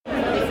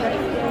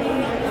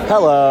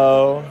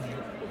Hello,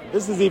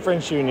 this is Ephraim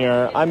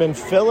Jr. I'm in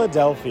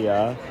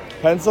Philadelphia,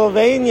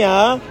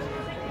 Pennsylvania.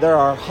 There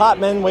are hot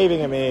men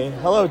waving at me.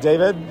 Hello,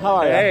 David. How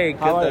are you? Hey,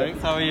 good,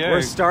 thanks. How are you?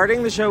 We're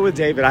starting the show with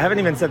David. I haven't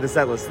even said the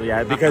set list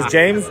yet because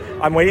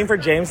I'm waiting for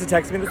James to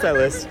text me the set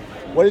list.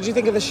 What did you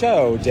think of the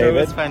show, David?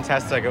 It was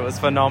fantastic. It was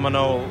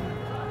phenomenal,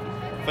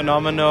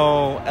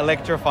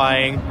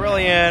 electrifying,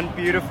 brilliant,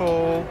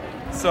 beautiful.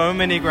 So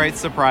many great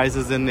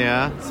surprises in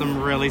there.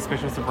 Some really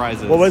special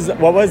surprises.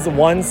 What was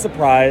one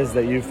surprise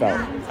that you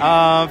felt?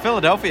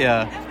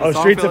 Philadelphia. Oh,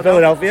 Streets of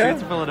Philadelphia?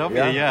 Streets of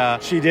Philadelphia, yeah.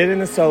 She did in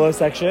the solo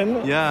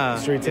section. Yeah.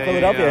 Streets of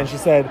Philadelphia. And she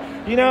said,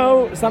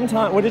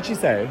 sometimes, what did she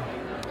say?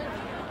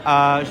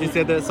 She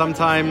said that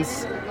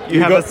sometimes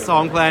you have a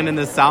song planned in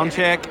the sound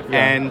check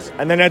and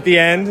then at the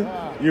end,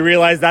 you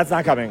realize that's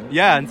not coming.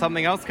 Yeah, and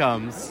something else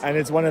comes. And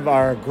it's one of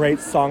our great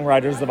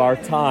songwriters of our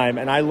time.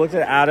 And I looked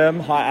at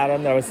Hot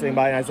Adam, that was sitting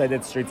by, and I said,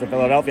 it's Streets of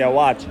Philadelphia,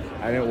 watch.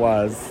 And it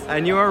was.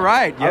 And you were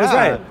right. Yeah. I was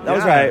right. That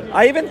was right.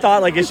 I even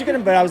thought, is she going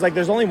to, but I was like,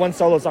 there's only one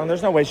solo song.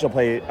 There's no way she'll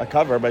play a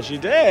cover, but she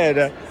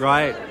did.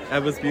 Right.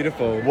 That was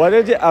beautiful.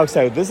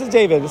 So this is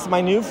David. This is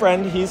my new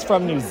friend. He's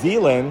from New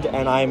Zealand,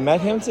 and I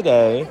met him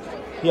today.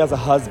 He has a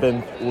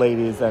husband,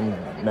 ladies and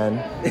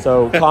men.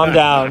 So calm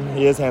down.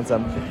 He is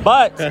handsome.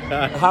 But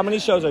how many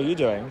shows are you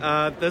doing?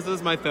 This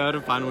is my third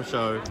and final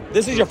show.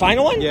 This is your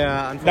final one?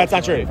 Yeah, that's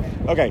not true.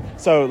 Okay,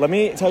 so let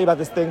me tell you about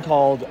this thing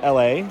called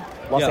LA.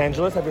 Los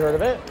Angeles, have you heard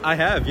of it? I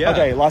have, yeah.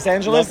 Okay, Los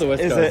Angeles Love the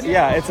West Coast.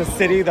 It's a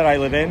city that I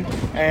live in.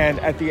 And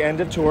at the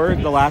end of tour,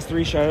 the last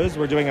 3 shows,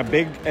 we're doing a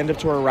big end of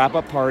tour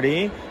wrap-up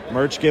party,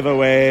 merch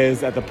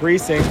giveaways at the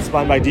Precinct,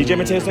 spun by DJ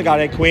Matteo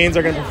Sagade. Queens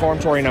are going to perform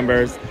touring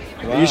numbers.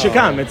 Wow. You should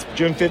come. It's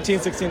June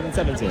 15th, 16th, and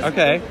 17th.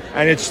 Okay.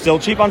 And it's still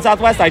cheap on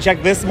Southwest. I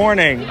checked this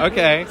morning.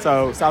 Okay.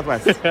 So,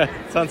 Southwest.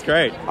 Sounds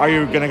great. Are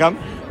you going to come?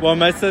 Well,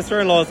 my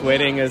sister-in-law's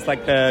wedding is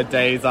the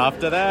days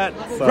after that.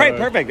 So. Great,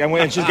 perfect.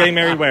 And she's getting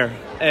married where?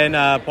 In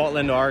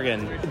Portland,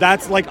 Oregon.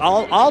 That's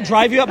I'll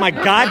drive you up my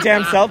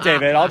goddamn self,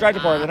 David. I'll drive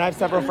to Portland. I have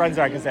several friends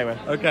there I can stay with.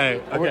 Okay.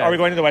 Are we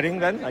going to the wedding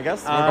then, I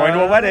guess? We're going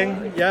to a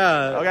wedding.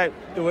 Yeah. Okay.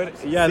 The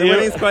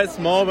wedding's quite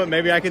small, but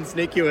maybe I can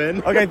sneak you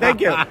in. Okay,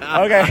 thank you.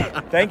 Okay,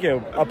 thank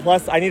you.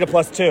 I need a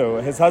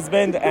 +2. His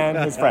husband and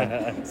his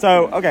friend.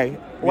 So, okay.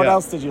 What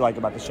else did you like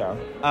about the show?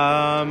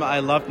 I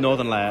loved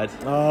Northern Lad.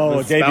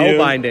 Oh, debut.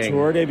 Spellbinding.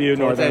 Tour debut,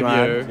 Northern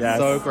Lad. Yes.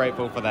 So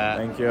grateful for that.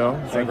 Thank you.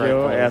 Thank you.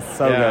 Grateful. Yes,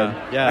 so good.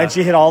 Yeah. And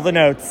she hit all the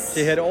notes.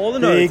 She hit all the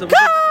notes.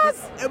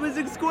 Because it was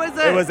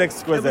exquisite. It was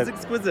exquisite. It was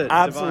exquisite.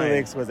 Absolutely Divine.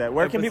 exquisite.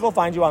 Where can people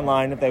find you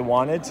online if they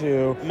wanted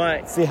to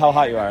see how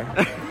hot you are?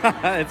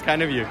 It's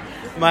kind of you.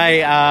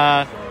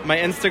 My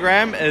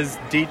Instagram is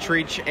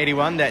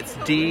dtreach81. That's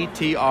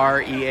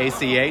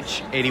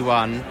DTREACH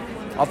 81.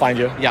 I'll find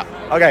you. Yeah.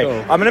 Okay.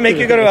 Cool. I'm going to make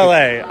you go to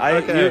LA.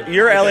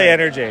 You're okay. LA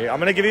energy. I'm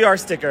going to give you our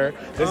sticker.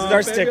 This is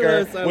our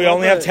sticker. We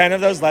only have 10 of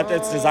those left.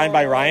 It's designed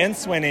by Ryan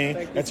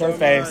Swinney. It's her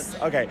face.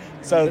 Much. Okay.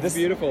 So it's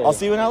beautiful. I'll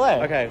see you in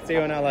LA. Okay. See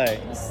you in LA.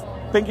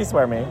 Pinky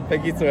swear me.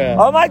 Pinky swear.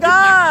 Oh my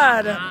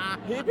God!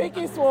 He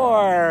pinky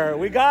swore.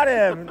 We got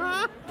him.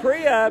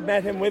 Priya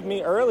met him with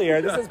me earlier.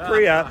 This is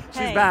Priya.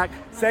 She's back.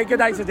 Say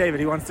goodnight to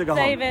David. He wants to go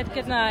home. David,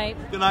 good night.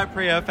 Good night,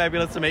 Priya.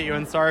 Fabulous to meet you,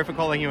 and sorry for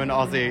calling you an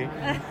Aussie.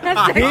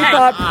 He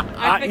thought,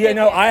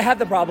 I had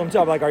the problem too.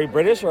 I'm like, are you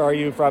British or are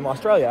you from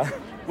Australia?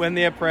 When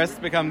the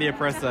oppressed become the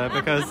oppressor,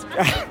 because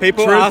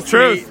people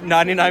Truth. me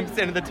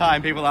 99% of the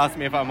time, people ask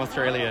me if I'm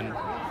Australian.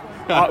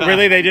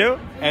 Really, they do?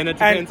 And it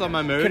depends on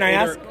my mood. Can I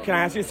ask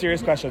you a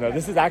serious question though?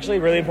 This is actually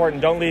really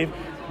important. Don't leave.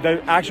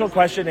 The actual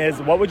question is,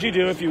 what would you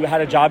do if you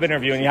had a job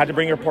interview and you had to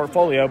bring your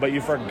portfolio, but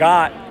you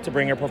forgot to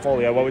bring your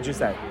portfolio? What would you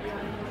say?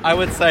 I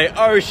would say,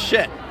 oh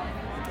shit.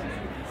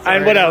 Sorry,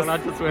 and what else?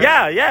 Not to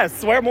swear. Yeah,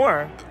 swear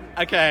more.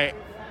 Okay.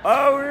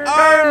 Oh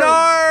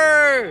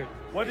no!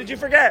 What did you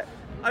forget?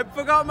 I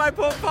forgot my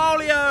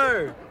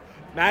portfolio.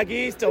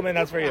 Maggie Stillman,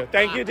 that's for you.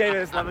 Thank you,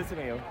 David. It's lovely to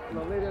meet you.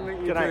 Lovely to meet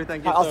you too.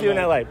 Thank you I'll so see you in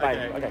much. LA.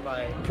 Bye. Okay.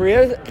 Bye.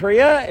 Priya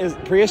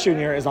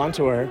Jr. is on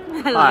tour.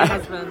 Hello, Hi.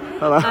 husband.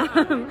 Hello.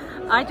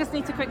 I just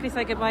need to quickly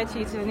say goodbye to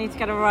you because I need to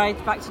get a ride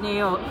back to New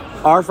York.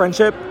 Our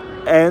friendship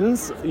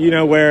ends,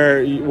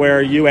 where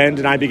you end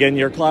and I begin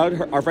your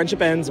cloud. Our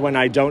friendship ends when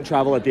I don't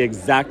travel at the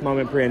exact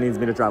moment Priya needs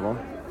me to travel.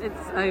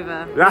 It's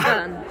over.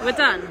 We're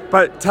done.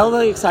 But tell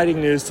the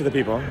exciting news to the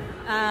people.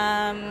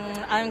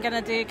 I'm going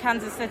to do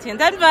Kansas City and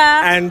Denver.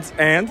 And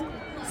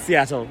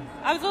Seattle.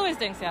 I was always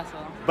doing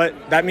Seattle. But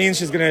that means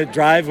she's going to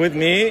drive with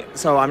me,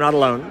 so I'm not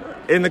alone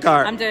in the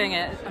car. I'm doing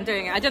it. I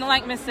didn't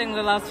like missing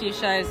the last few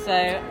shows,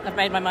 so I've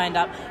made my mind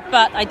up.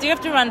 But I do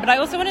have to run. But I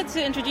also wanted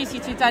to introduce you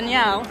to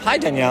Danielle. Hi,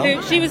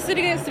 Danielle. She was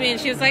sitting next to me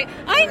and she was like,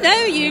 I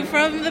know you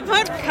from the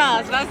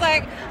podcast. And I was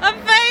like, I'm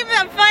famous.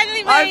 I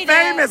finally made it.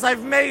 I'm famous.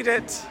 I've made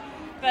it.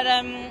 But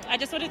I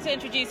just wanted to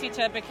introduce you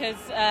to her because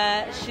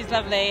she's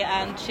lovely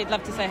and she'd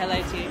love to say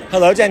hello to you.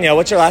 Hello, Danielle.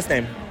 What's your last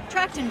name?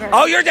 Trachtenberg.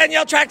 Oh, you're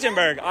Danielle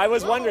Trachtenberg. I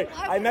was wondering.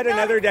 I met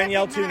another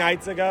Danielle 2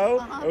 nights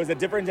ago. It was a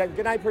different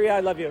Good night, Priya. I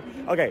love you.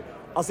 Okay.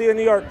 I'll see you in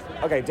New York.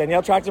 Okay,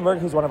 Danielle Trachtenberg,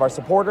 who's one of our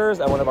supporters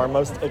and one of our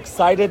most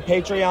excited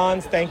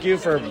Patreons. Thank you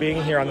for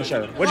being here on the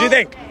show. What do you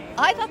think?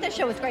 I thought this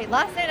show was great.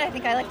 Last night, I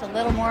think I liked a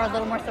little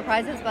more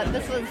surprises, but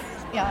this was,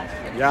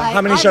 Yeah?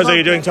 How many shows are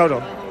you doing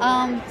total?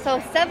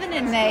 So 7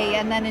 in May,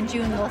 and then in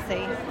June we'll see.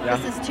 Yeah.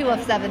 This is 2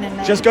 of 7 in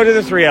May. Just go to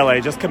the 3 LA.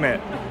 Just commit.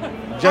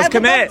 Just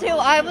commit.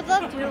 I would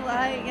love to.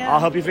 I'll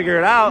help you figure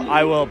it out.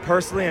 I will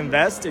personally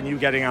invest in you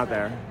getting out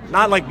there.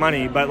 Not like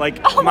money, but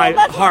like my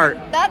heart.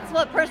 That's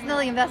what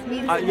personally invest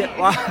means to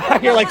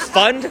me. You're like,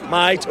 fund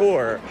my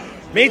tour.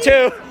 Me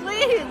too.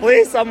 Please.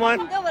 Please, someone.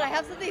 No, but I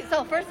have something.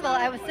 So first of all,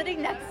 I was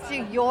sitting next to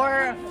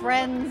your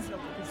friend's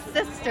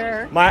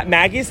sister.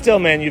 Maggie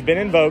Stillman, you've been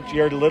invoked.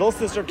 Your little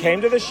sister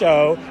came to the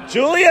show.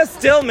 Julia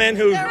Stillman,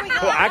 who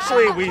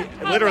actually we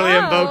literally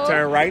invoked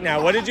her right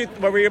now. What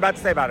were you about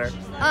to say about her?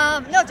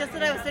 No, just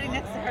that I was sitting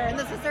next to her, and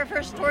this was her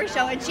first tour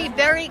show, and she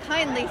very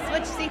kindly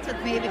switched seats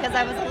with me because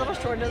I was a little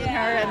shorter than her,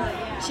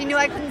 and she knew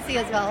I couldn't see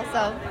as well.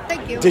 So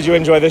thank you. Did you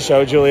enjoy the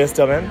show, Julia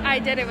Stillman? I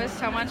did. It was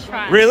so much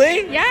fun.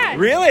 Really? Yeah.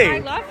 Really? I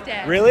loved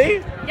it.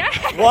 Really? Yeah.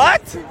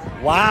 What?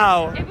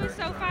 Wow. It was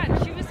so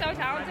fun. She was so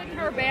talented.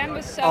 Her band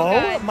was so Oh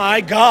good.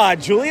 my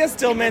God. Julia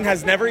Stillman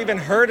has never even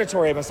heard a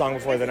Tori Amos song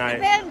before the night.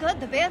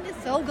 The band is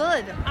so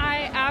good.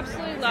 I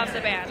absolutely love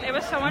the band. It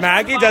was so much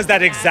Maggie fun. does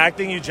that exact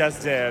thing you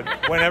just did.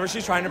 Whenever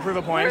she's trying to prove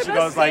a point, We're she the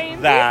goes like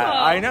same that. people.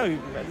 I know.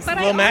 It's But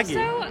little I Maggie.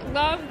 also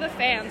love the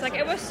fans. Like,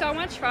 it was so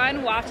much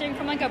fun watching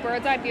from like a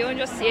bird's eye view and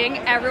just seeing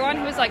everyone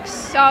who was like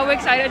so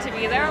excited to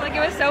be there. Like, it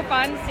was so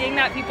fun seeing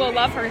that people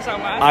love her so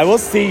much. I will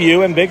see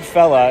you and Big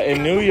Fella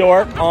in New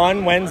York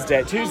on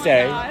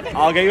Tuesday. God.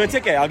 I'll get you a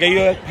ticket. I'll get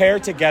you a pair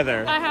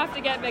together. I have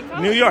to get Big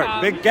Fella. New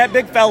York, get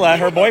Big Fella,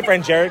 her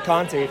boyfriend Jared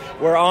Conti.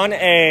 We're on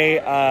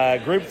a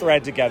group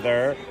thread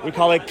together. We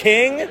call it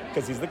King,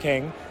 because he's the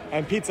king,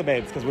 and Pizza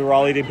Babes, because we were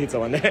all eating pizza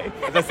one day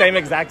at the same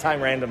exact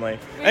time randomly.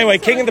 Anyway,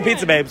 King and the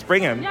Pizza Babes,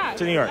 bring him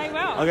to New York. I will.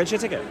 I'll get you a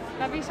ticket.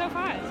 That'd be so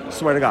fun.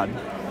 Swear to God.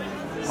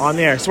 On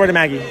the air. Swear to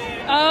Maggie.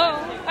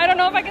 Oh, I don't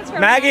know if I can swear.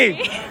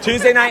 Maggie,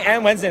 Tuesday night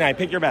and Wednesday night.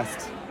 Pick your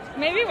best.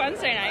 Maybe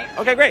Wednesday night.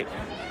 Okay, great.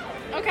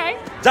 Okay.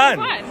 Done.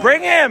 Fun.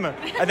 Bring him.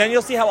 And then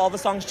you'll see how all the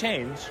songs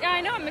change. Yeah,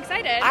 I know. I'm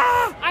excited.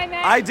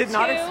 I did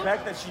not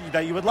expect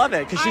that you would love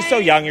it, because she's so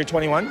young. You're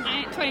 21?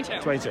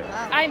 22. 22.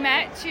 I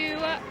met 2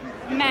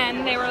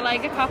 men. They were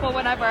like a couple,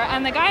 whatever.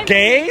 And the guy...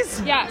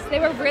 Gays? Yes. They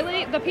were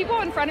really... The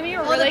people in front of me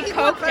were Well, really the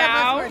people in coked front of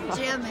out. us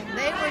were jamming.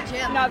 They were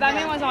jamming. No, that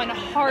man was on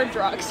hard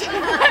drugs.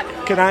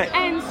 Can I...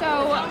 And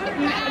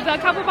so the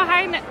couple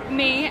behind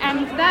me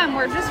and them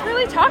were just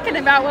really talking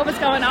about what was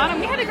going on, and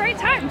we had a great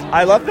time.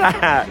 I love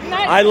that.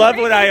 Nice. I love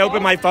Great when I people.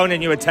 open my phone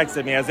and you had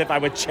texted me as if I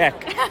would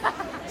check.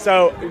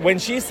 So when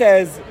she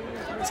says,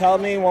 tell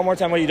me one more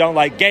time what you don't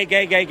like, gay,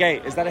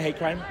 is that a hate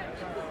crime?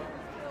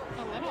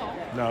 A little.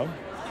 No.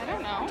 I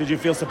don't know. Did you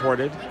feel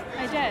supported?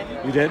 I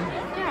did. You did?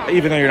 Yeah.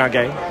 Even though you're not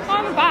gay?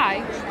 I'm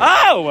bi.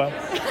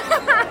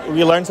 Oh!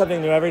 We learn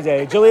something new every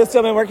day. Julia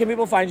Stillman, where can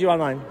people find you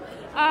online?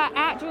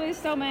 At Julia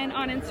Stillman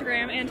on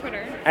Instagram and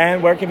Twitter.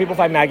 And where can people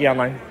find Maggie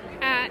online?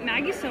 At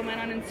Maggie Stillman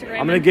on Instagram.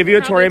 I'm going to give you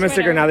a Tori Amos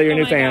sticker Twitter. now that you're a Oh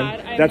new my fan.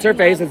 God, I'm That's her in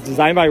face. love. It's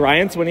designed by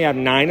Ryan Swinney. I have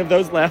 9 of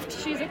those left.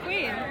 She's a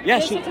queen. Yeah,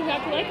 This looks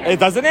exactly like her. It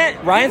doesn't it?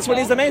 Ryan Beautiful.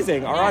 Swinney's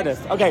amazing, our Yes.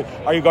 artist. Okay,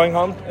 are you going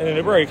home in an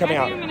Uber or are you coming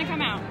I out? think I'm going to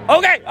come out.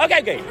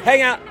 Okay.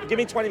 Hang out. Give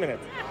me 20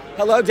 minutes.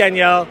 Hello,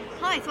 Danielle.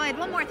 Hi, so I had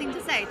one more thing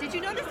to say. Did you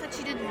notice that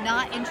she did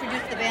not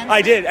introduce the band?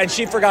 I did, and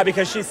she forgot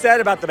because she said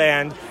about the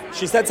band,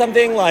 she said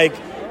something like,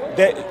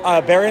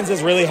 Barron's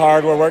is really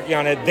hard, we're working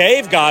on it.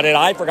 They've got it,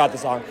 I forgot the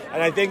song.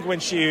 And I think when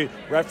she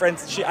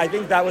referenced, I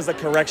think that was a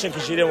correction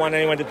because she didn't want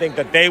anyone to think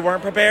that they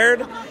weren't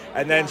prepared.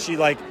 And then she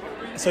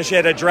so she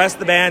had addressed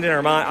the band in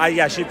her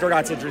mind. She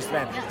forgot to introduce the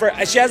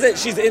band.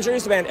 She's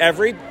introduced the band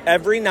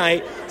every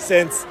night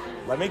since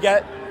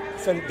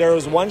there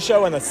was one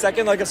show and the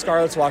second leg of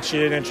Scarlet's Walk, she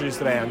didn't introduce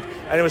the band.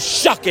 And it was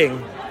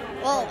shocking.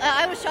 Well,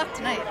 I was shocked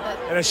tonight, but...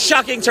 In a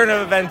shocking turn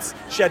of events,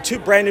 she had 2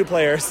 brand new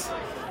players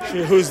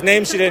whose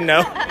names she didn't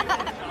know.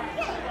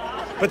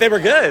 But they were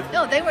good.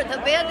 No, the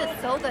band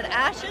is so good.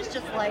 Ash is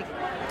just like...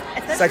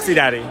 Sexy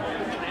Daddy.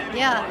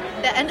 Yeah,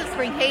 the end of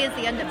Spring Haze,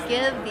 the end of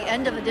Give, the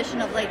end of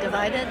Edition of Late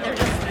Divided, they're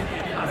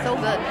just so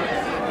good.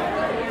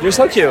 You're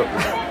so cute.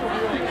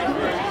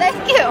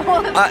 Thank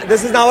you.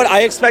 This is not what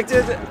I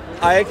expected.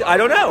 I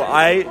don't know.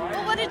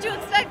 Well, what did you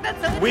expect? That's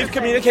so interesting. We've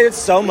communicated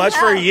so much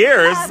for Yeah,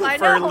 years, I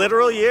for know.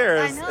 literal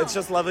years. I know. It's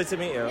just lovely to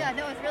meet you. Yeah,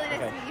 no, it's really nice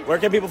to meet you. Where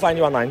can people find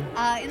you online?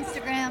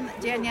 Instagram,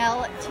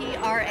 Danielle,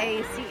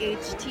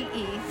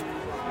 Trachete.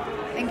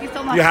 Thank you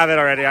so much. You have it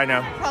already, I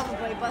know.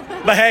 Probably, but...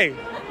 But hey,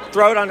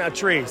 throw it on a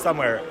tree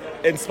somewhere.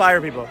 Inspire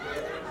people.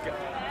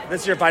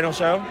 This is your final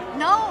show?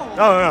 No.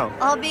 No.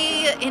 I'll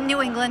be in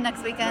New England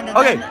next weekend. And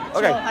Okay, then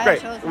Ohio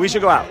great. shows. We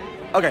should go out.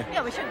 Okay.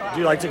 Yeah, we should go out. Do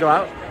you like to go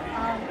out?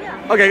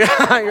 Yeah. Okay,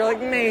 you're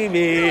like,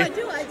 maybe. No, I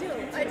do.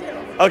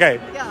 Okay,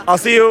 Yeah. I'll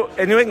see you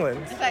in New England.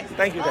 Okay.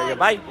 Thank you, Danielle.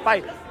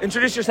 Bye.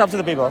 Introduce yourself to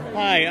the people.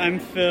 Hi, I'm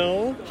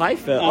Phil. Hi,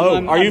 Phil.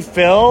 I'm- Are you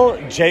Phil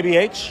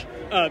JBH?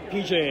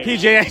 PJH.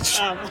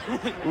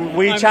 PJH.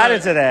 We I'm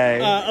chatted today.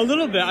 A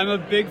little bit. I'm a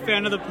big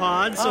fan of the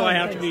pod, so I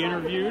have to be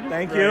interviewed.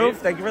 Thank right? you.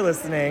 Thank you for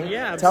listening.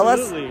 Yeah, Tell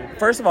absolutely. us,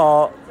 first of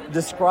all,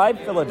 describe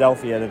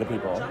Philadelphia to the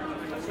people.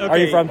 Okay. Are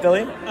you from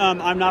Philly?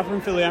 I'm not from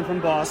Philly. I'm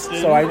from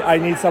Boston. So I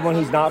need someone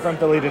who's not from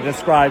Philly to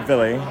describe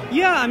Philly.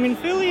 Yeah, I mean,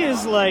 Philly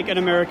is like an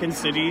American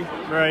city,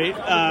 right?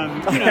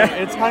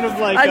 It's kind of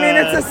like...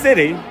 it's a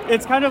city.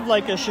 It's kind of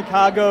like a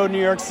Chicago,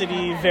 New York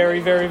City,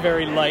 very, very,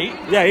 very light.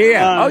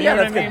 Yeah.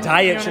 That's good.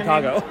 Diet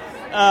Chicago.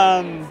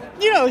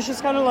 It's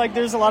just kind of like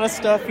there's a lot of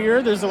stuff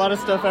here. There's a lot of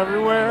stuff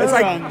everywhere. It's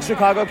like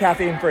Chicago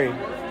caffeine free.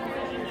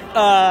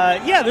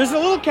 There's a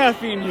little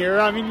caffeine here.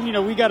 I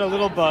mean, we got a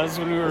little buzz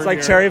when we were It's like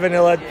here. cherry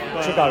vanilla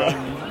Chicago.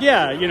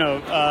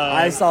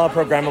 I saw a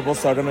programmable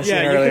soda machine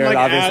earlier, you can,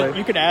 obviously.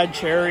 you could add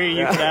cherry,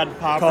 you could add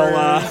poppers.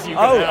 Cola. You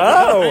could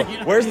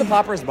add, Where's the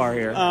poppers bar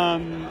here?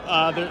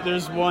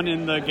 there's one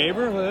in the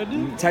neighborhood.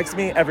 Text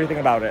me everything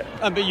about it.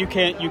 But you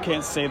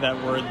can't say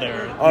that word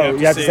there.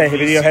 You have to say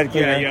video head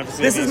cleaner. Yeah, you have to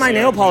say this is my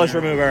nail polish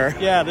remover.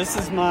 Yeah, this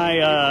is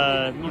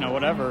my,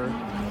 whatever.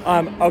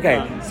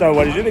 Okay, so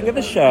what did you think of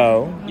the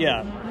show?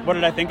 Yeah. What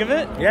did I think of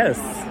it? Yes.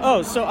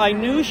 Oh, so I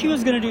knew she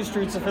was going to do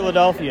Streets of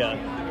Philadelphia.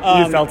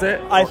 You felt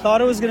it? I thought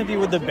it was going to be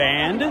with the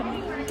band,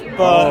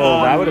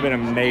 but that would have been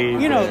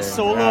amazing.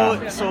 solo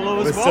is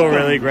welcome. Still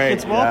really great.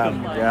 It's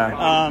welcome. Yeah.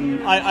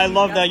 I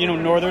love that.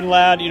 Northern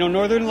Lad.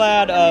 Northern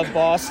Lad,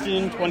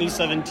 Boston,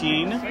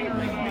 2017.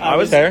 I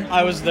was there.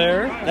 I was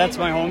there. That's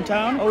my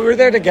hometown. Oh, we were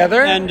there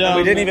together, and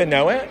we didn't even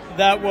know it.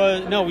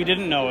 We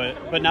didn't know it,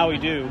 but now we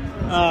do.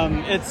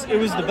 It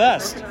was the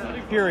best.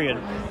 Period.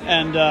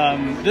 And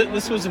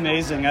this was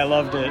amazing. I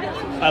loved it.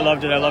 I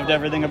loved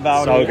everything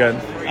about it. So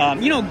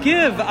good.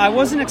 Give. I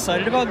wasn't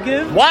excited about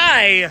Give.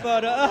 Why?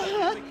 But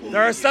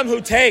there are some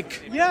who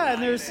take. Yeah,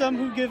 and there's some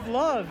who give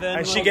love.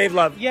 And she gave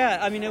love. Yeah,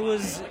 I mean, it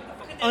was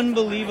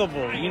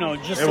unbelievable.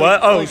 Just. It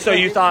was? So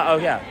you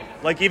thought?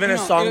 Like even a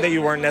song that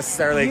you weren't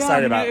necessarily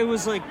excited about. It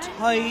was like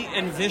tight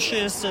and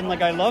vicious, and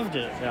like I loved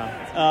it.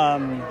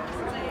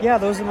 Yeah.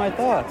 Those are my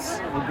thoughts.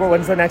 Well,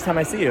 when's the next time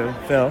I see you,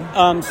 Phil?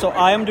 So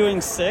I am doing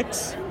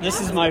 6.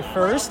 This is my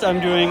first. I'm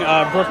doing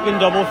Brooklyn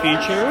double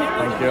feature.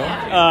 Thank you.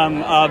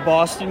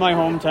 Boston, my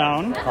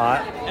hometown.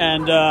 Hot.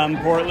 And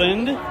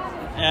Portland.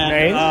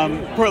 And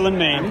Maine? Portland,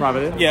 Maine. And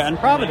Providence. Yeah, and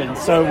Providence.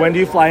 So when do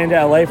you fly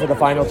into LA for the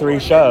final 3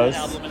 shows?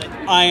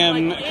 I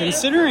am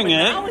considering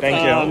it.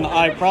 Thank you.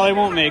 I probably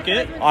won't make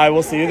it. I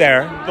will see you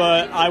there.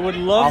 But I would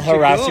love to go. I'll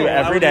harass you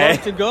every day. I would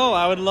love to go.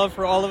 I would love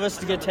for all of us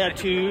to get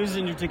tattoos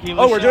and do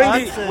tequila we're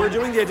shots. We're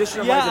doing the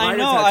addition of Yeah, Light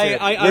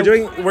Divided I know.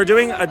 tattoo. We're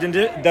doing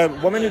the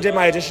woman who did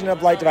my edition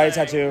of Light Divided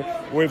tattoo.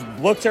 We've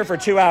booked her for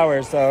 2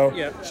 hours, so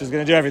she's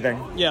gonna do everything.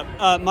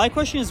 Yeah. My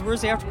question is,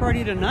 where's the after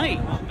party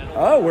tonight?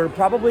 Oh,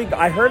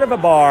 I heard of a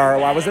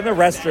bar. I was in the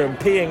restroom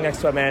peeing next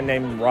to a man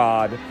named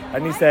Rod,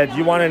 and he said,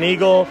 "You want an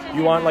Eagle?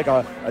 You want like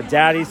a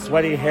daddy,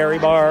 sweaty, hairy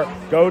bar?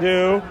 Go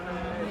to..."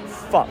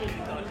 Fuck.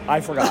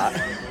 I forgot.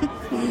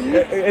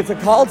 It's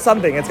called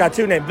something. It's got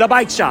 2 names. The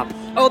Bike Shop.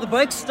 Oh, the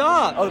Bike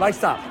Stop. Oh, the Bike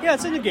Stop. Yeah,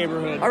 it's in the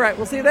neighborhood. All right,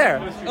 we'll see you there.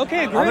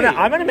 Okay, great.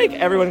 I'm gonna make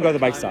everyone go to the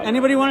Bike Stop.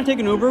 Anybody want to take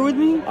an Uber with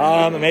me?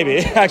 Maybe.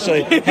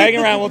 Actually, hang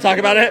around. We'll talk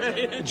about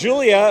it.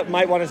 Julia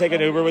might want to take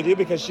an Uber with you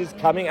because she's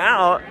coming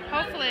out.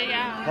 Hopefully,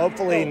 yeah.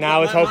 Hopefully,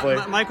 now it's hopefully.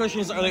 My question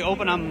is, are they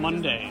open on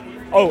Monday?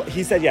 Oh,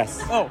 he said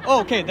yes.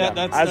 Oh, okay.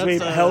 That's we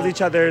held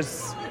each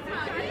other's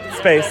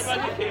space,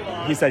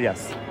 he said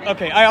yes.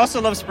 Okay, I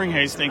also love Spring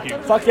Haze. Thank you.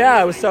 Fuck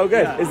yeah, it was so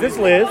good. Is this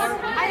Liz?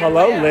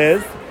 Hello,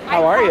 Liz.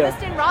 How are you? I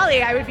promised in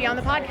Raleigh I would be on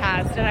the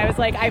podcast, and I was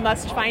like, I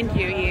must find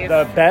you, Eve.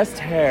 The best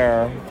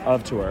hair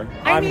of tour.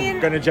 I'm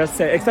gonna just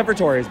say, except for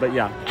Tori's, but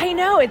yeah. I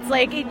know, it's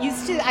like,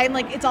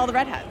 it's all the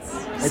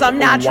redheads. Some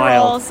natural,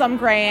 wild. Some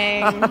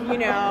graying,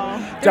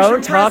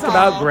 Don't talk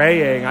about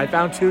graying. I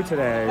found 2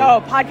 today.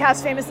 Oh,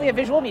 podcast famously a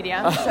visual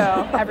medium,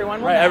 so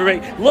everyone will know.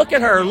 Everybody, look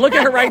at her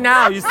right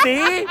now. You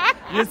see?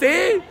 You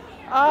see?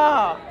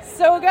 Oh,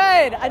 so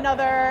good.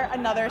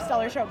 Another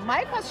stellar show.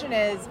 My question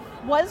is,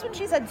 was when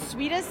she said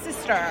sweetest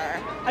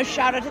sister a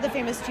shout out to the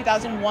famous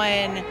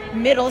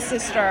 2001 Middle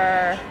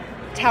Sister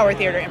Tower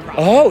Theater Improv?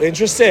 Oh,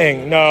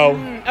 interesting.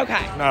 No.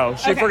 Okay. No,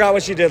 she forgot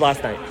what she did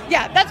last night.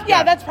 Yeah,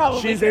 that's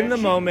probably She's true. in the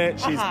moment.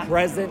 She's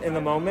present in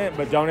the moment,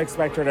 but don't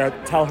expect her to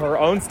tell her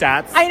own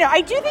stats. I know.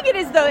 I do think it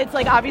is, though. It's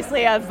like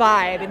obviously a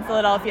vibe in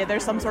Philadelphia.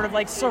 There's some sort of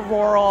like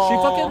sororal. She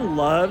fucking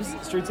loves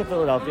Streets of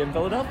Philadelphia in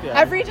Philadelphia.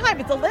 Every time.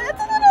 It's a little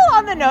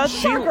on the nose.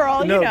 Poor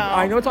girl, no,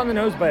 I know it's on the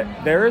nose, but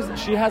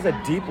she has a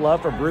deep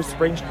love for Bruce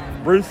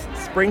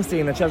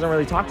Springsteen that she hasn't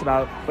really talked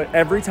about. But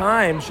every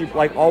time she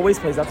always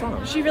plays that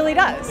song. She really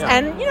does. Yeah.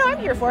 And I'm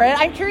here for it.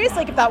 I'm curious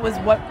if that was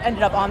what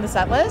ended up on the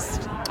set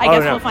list. I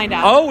guess we'll find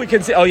out. Oh, we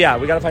can see. Oh yeah,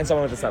 we got to find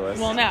someone with a set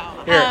list. We'll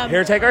know.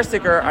 Here, take our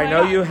sticker. I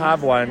know you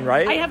have one,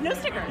 right? I have no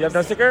stickers. You have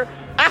no sticker?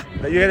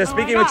 You get a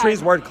Speaking with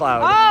Trees word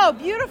cloud. Oh,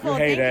 beautiful.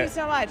 Thank you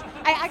so much.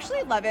 I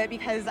actually love it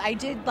because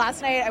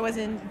last night I was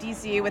in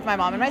DC with my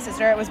mom and my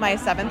sister. It was my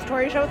 7th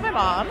Tori show with my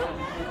mom.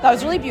 That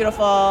was really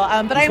beautiful.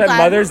 But I'm glad.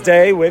 Mother's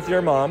Day with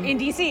your mom. In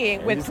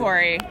DC with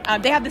Tori.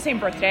 They have the same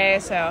birthday.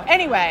 So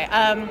anyway,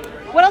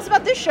 What else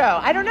about this show?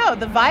 I don't know.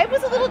 The vibe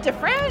was a little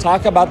different.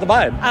 Talk about the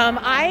vibe.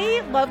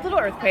 I loved Little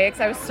Earthquakes.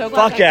 I was so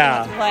glad Fuck that I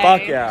yeah. came to play.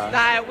 Fuck yeah.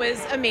 That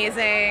was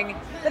amazing.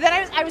 But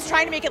then I was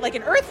trying to make it like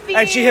an Earth theme.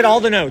 And she hit all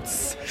the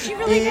notes. She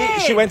really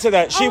did. She went to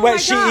that. She Oh went.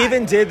 my She God.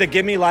 even did the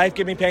 "Give Me Life,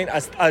 Give Me Pain"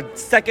 a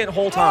second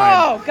whole time.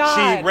 Oh,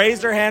 God. She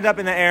raised her hand up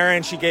in the air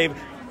and she gave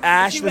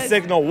Ash She the was-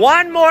 signal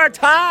one more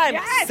time.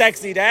 Yes.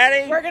 Sexy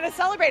daddy. We're gonna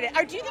celebrate it.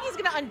 Do you think he's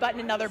gonna unbutton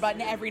another button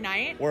every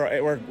night?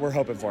 We're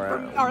hoping for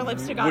it. Our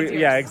lips to God's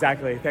ears. Yeah,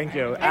 exactly. Thank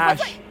you, It Ash.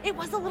 was, it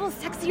was a little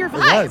sexier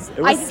vibe.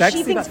 It was sexy.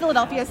 She thinks vibe.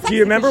 Philadelphia is sexy. Do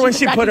you remember because when she's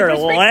she put her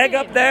backing Bruce leg Springsteen.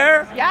 up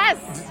there? Yes.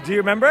 Do you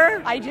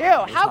remember? I do.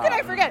 How could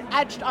I forget?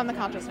 Etched on the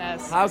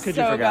consciousness. How could you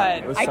so forget?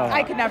 Good. It was so I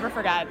hot. could never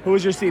forget. Who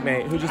was your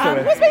seatmate? Who'd you stay Who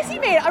with? was my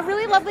seatmate? A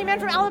really lovely man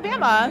from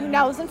Alabama who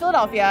now lives in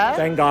Philadelphia.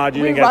 Thank God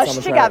you we didn't get rushed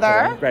someone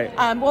together. Great.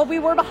 Well, we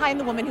were behind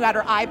the woman who had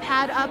her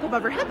iPad up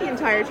above her head the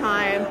entire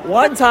time.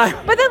 One time.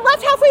 But then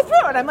left halfway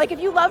through. And I'm like, if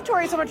you love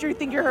Tori so much you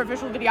think you're her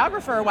official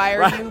videographer, why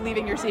are you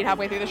leaving your seat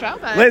halfway through the show?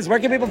 But, Liz, where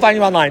can people find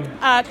you online?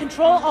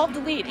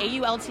 Control-Alt-Delete,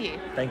 AULT.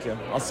 Thank you.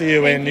 I'll see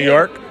you in Thank New you.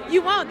 York.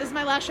 You won't. This is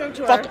my last show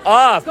tour. Fuck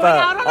off. Going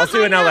out on I'll a see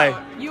you in high LA.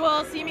 note. You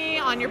will see me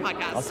on your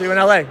podcast. I'll see you in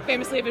LA.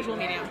 Famously a visual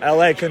medium.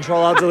 LA,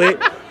 Control Alt Delete.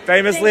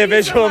 Famously a Thank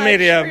you so visual much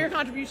medium. for your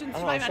contributions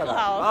to Oh, my shut mental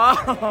up.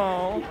 health.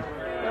 Oh,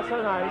 that's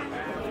so nice.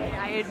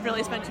 I had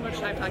really spent too much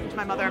time talking to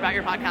my mother about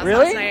your podcast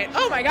Really? last night.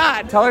 Oh my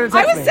God. Tell her to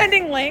text I was me.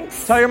 sending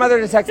links. Tell your mother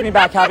to text me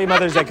back Happy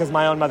Mother's Day because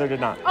my own mother did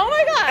not. Oh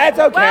my God. It's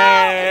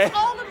okay. Well, it's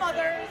all the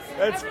mothers.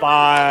 It's Everyone's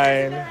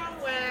fine. their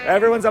own way.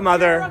 Everyone's a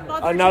mother. You're a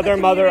mother to Another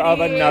the mother of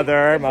community.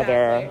 another Exactly.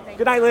 mother. Thank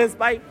Good night, Liz.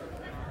 Bye.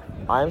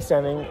 I'm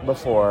standing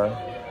before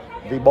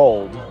the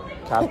bold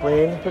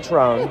Kathleen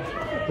Patron,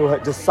 who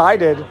had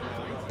decided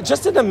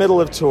just in the middle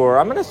of tour,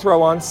 I'm going to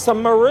throw on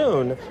some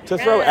maroon to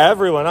throw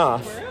everyone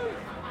off.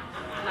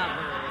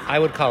 I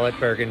would call it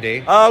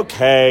burgundy.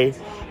 Okay.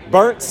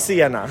 Burnt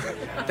sienna.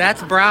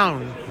 That's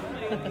brown,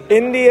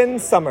 Indian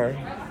summer.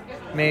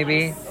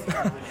 maybe.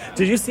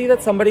 Did you see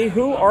that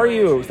who are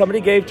you? Somebody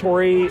gave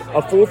Tori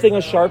a full thing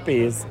of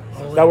Sharpies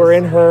that were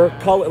in her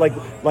color,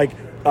 like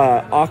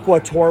aqua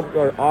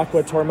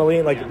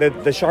tourmaline. Like the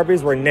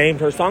Sharpies were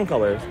named her song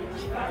colors.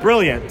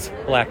 Brilliant.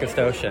 Blackest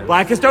Ocean.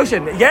 Blackest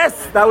Ocean.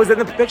 Yes, that was in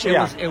the picture.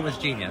 It was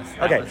genius.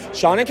 That Okay, was-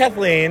 Sean and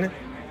Kathleen,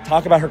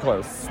 talk about her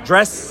clothes.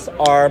 Dress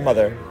our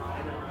mother.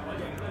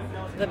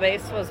 The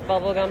base was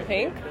bubblegum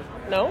pink.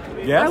 No?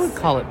 Yes? I would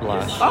call it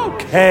blush.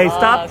 Okay,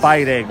 stop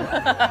fighting.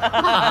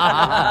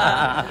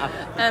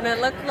 And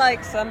it looked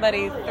like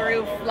somebody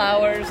threw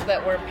flowers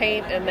that were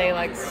paint and they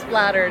like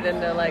splattered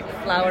into like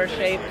flower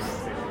shapes.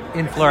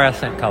 In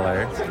fluorescent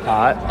color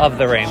Hot. of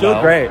the rainbow. She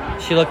looked great.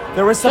 She looked.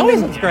 There was She always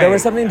something. looks great. There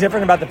was something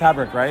different about the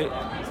fabric, right?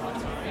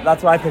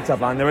 That's what I picked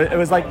up on. It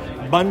was like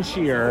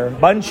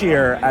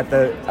bunchier at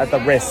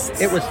the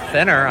wrists. It was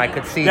thinner. I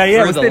could see Yeah, it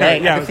through was the thinner.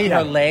 legs. Yeah, I it could was- see yeah.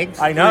 her legs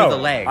I know. through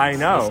the legs I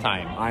know. this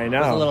time. I know.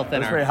 It was a little It was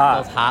thinner. very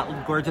hot. Those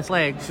hot, gorgeous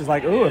legs. She's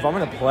like, ooh, if I'm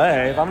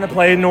gonna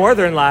play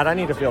Northern Lad, I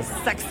need to feel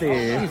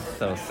sexy. She's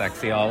so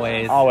sexy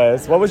always.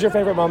 Always. What was your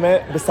favorite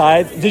moment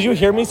besides? Did you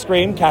hear me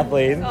scream,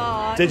 Kathleen?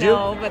 Did you?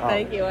 No, but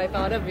thank you. I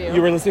thought of you.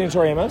 You were listening to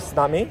Tori Amos,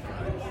 not me.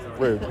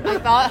 Rude. I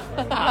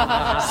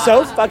thought.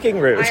 So fucking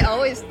rude. I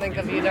always think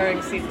of you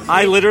during season.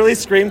 I literally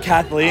screamed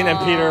Kathleen, and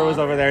Peter was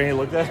over there, and he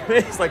looked at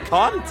me. He's like,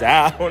 "Calm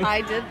down."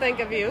 I did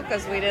think of you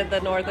because we did the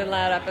Northern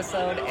Lad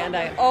episode, and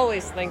I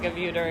always think of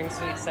you during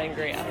Sweet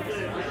Sangria.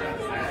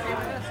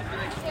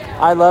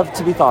 I love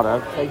to be thought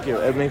of. Thank you.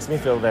 It makes me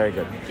feel very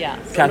good.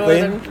 Yeah. So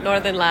Kathleen?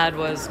 Northern Lad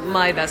was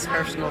my best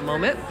personal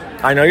moment.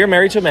 I know you're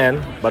married to a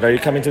man, but are you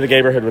coming to the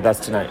Gayborhood with us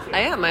tonight? I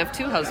am. I have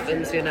two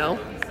husbands, you know.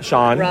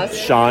 Sean, Russ.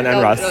 Sean, and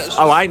Oh, Russ. Russ.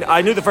 Oh,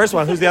 I knew the first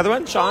one. Who's the other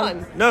one? Sean.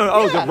 Sean. No,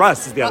 oh, Yeah.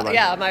 Russ is the other one.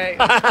 Yeah,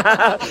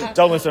 my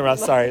Don't listen to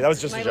Russ. Sorry, that was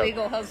just my a joke.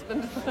 legal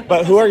husband.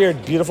 But who are your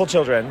beautiful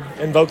children?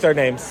 Invoke their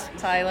names.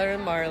 Tyler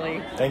and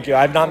Marley. Thank you.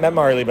 I've not met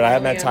Marley, but I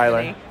have met Anthony.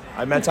 Tyler.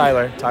 I met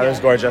Tyler. Tyler's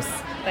gorgeous.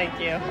 Thank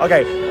you.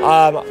 Okay,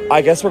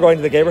 I guess we're going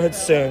to the Gayborhood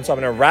soon, so I'm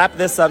going to wrap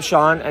this up.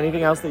 Sean,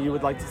 anything else that you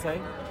would like to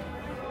say?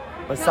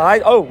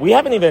 Besides, we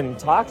haven't even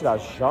talked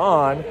about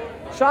Sean.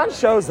 Sean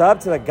shows up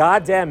to the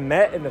goddamn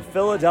Met in the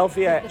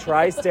Philadelphia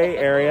tri-state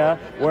area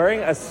wearing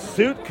a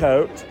suit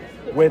coat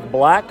with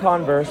black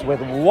Converse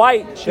with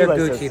white They're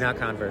shoelaces. Gucci, not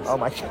Converse. Oh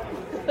my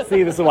God.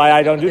 See, this is why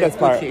I don't do this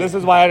part. Gucci. This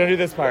is why I don't do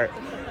this part.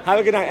 Have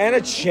a good night. And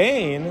a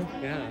chain.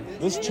 Yeah.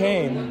 This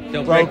chain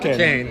Don't break broken. the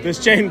chain.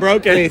 This chain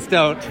broken. Please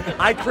don't.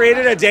 I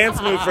created a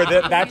dance move for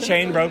that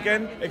chain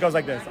broken. It goes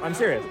like this. I'm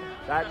serious.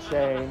 That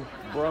chain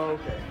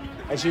broken.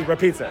 And she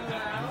repeats it.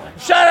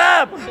 Shut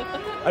up!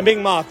 I'm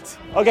being mocked.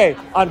 Okay,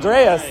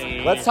 Andreas,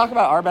 let's talk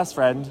about our best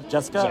friend,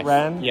 Jessica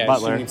Wren Yeah,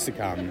 Butler. she needs to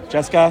come.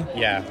 Jessica?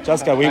 Yeah.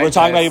 Jessica, we Hi, were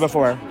talking about Jess. you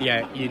before.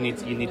 Yeah, you need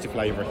to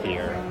fly over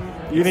here.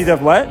 You need to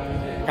what?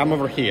 Come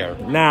over here.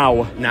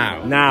 Now.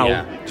 Now.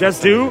 Yeah.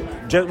 Just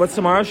what's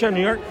tomorrow's show?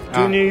 New York?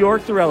 Do New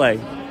York through LA.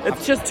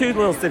 It's just two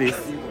little cities.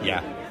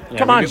 Yeah.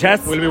 Come on,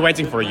 Jess. We'll be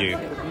waiting for you.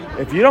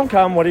 If you don't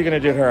come, what are you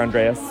going to do to her,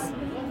 Andreas?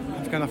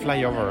 I'm gonna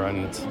fly over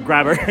and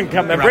Grab her and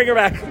come and bring her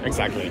back.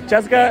 Exactly.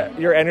 Jessica,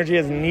 your energy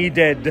is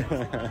needed.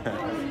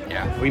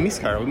 We miss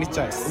her. We miss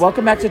Jess.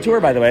 Welcome back to tour,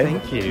 by the way.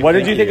 Thank you. What did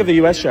Thank you think of the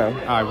US show?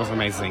 It was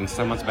amazing.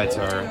 So much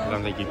better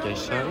than the UK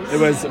shows. It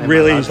was Am I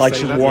really allowed to like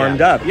say she that?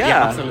 warmed up.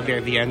 Yeah. Absolutely.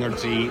 The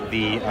energy,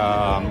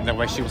 the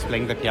way she was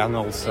playing the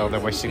piano, also the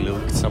way she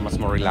looked, so much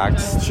more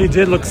relaxed. She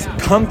did look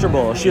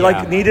comfortable. She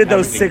like needed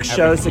those 6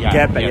 shows to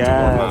get back.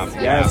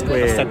 Yes, The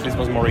queen. set list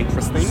was more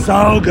interesting.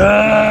 So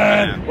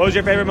good. What was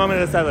your favorite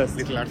moment of the set list?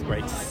 Little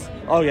earthquakes.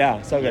 Oh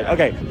yeah, so good.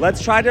 Okay,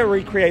 let's try to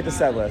recreate the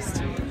set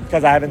list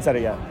because I haven't said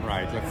it yet.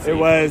 Right. Let's see. It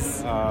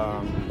was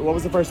what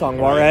was the first song?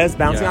 Juarez,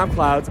 Bouncing Yeah. Off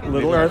Clouds,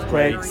 Little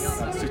Earthquakes,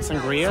 Sweet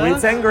Sangria. Sweet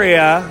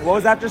Sangria. What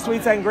was after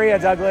Sweet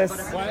Sangria, Douglas?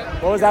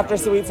 What was after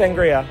Sweet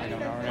Sangria?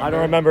 I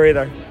don't remember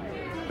either.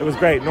 It was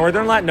great.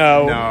 Northern Light,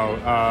 no.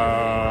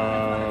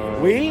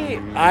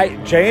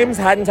 James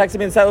hadn't texted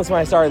me the set list when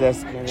I started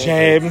this.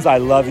 James, I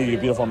love you, you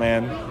beautiful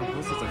man.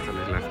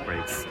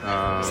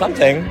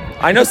 Something.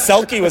 I know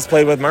Selkie was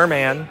played with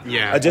Merman.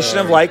 Yeah. Addition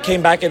of Light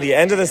came back at the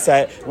end of the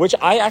set, which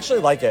I actually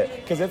like it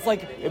because it's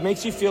like it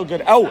makes you feel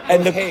good. Oh,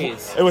 and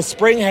it was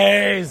Spring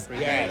Haze.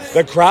 Yes.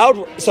 The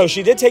crowd. So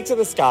she did Take to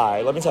the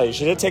Sky. Let me tell you,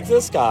 she did Take to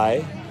the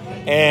Sky,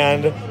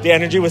 and the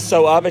energy was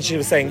so up, and she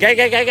was saying gay,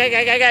 gay, gay, gay,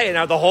 gay, gay, gay, and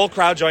now the whole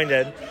crowd joined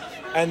in,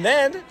 and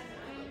then.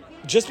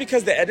 Just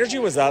because the energy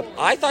was up,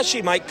 I thought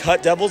she might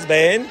cut Devil's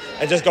Bane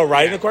and just go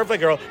right into Cornflake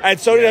Girl. And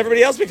so did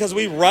everybody else because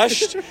we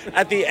rushed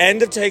at the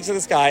end of Take to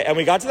the Sky and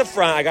we got to the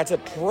front. I got to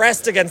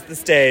pressed against the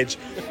stage.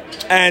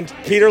 And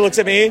Peter looks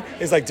at me.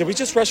 He's like, did we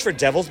just rush for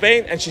Devil's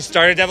Bane? And she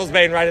started Devil's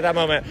Bane right at that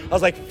moment. I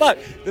was like, fuck,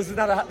 this is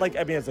not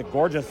it's a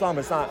gorgeous song,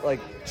 but it's not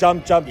like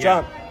jump, jump,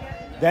 jump.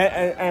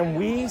 And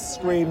we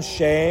screamed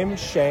shame,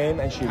 shame,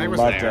 and she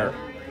loved it.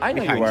 I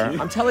know you were.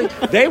 I'm telling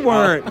they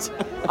weren't.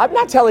 I'm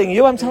not telling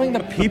you. I'm telling the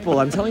people.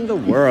 I'm telling the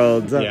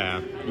world.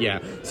 Yeah.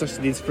 So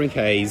she did Spring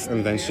Haze,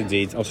 and then she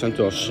did Ocean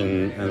to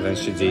Ocean, and then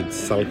she did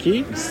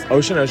Selkie.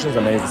 Ocean's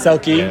amazing.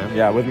 Selkie,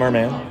 yeah, with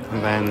Merman.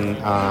 And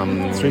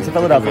then Streets of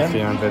Philadelphia.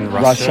 And then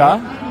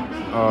Russia.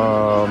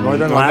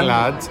 Northern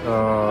Lad.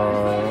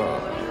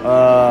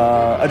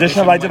 Addition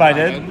of Light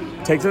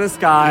Divided. Take to the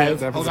Sky.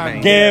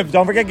 Give.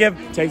 Don't forget Give.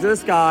 Take to the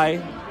Sky.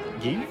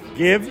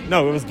 Give?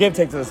 No, it was Give,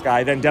 Take to the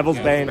Sky. Then Devil's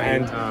Bane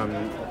and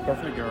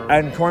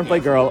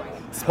Cornflake Girl.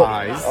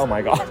 Spies. Oh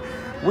my God.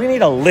 We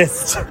need a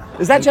list.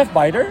 Is that Jeff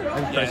Biter?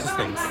 And Precious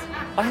Things.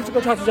 I have to go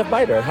talk to Jeff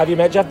Biter. Have you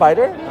met Jeff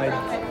Biter?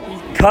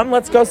 Come,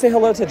 let's go say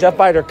hello to Jeff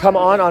Biter. Come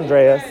on,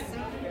 Andreas.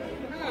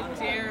 How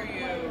dare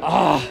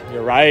you?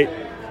 You're right.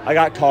 I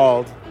got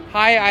called.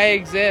 Hi, I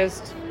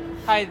exist.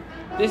 Hi,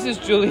 this is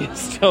Julia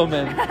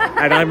Stillman.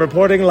 And I'm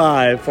reporting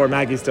live for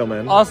Maggie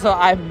Stillman. Also,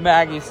 I'm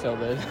Maggie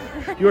Stillman.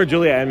 You are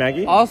Julia and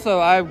Maggie? Also,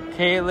 I'm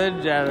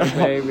Caitlyn Jenner,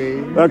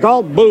 baby. They're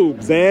called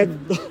boobs, Ed.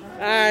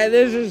 Hi,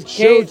 this is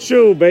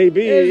Choo,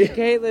 baby. This is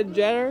Caitlyn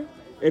Jenner.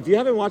 If you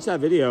haven't watched that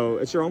video,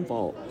 it's your own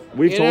fault.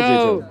 We've told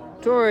you to.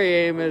 Tori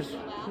Amos,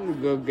 she's a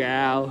good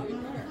gal.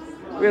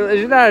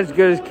 She's not as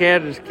good as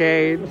Candace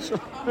Cain.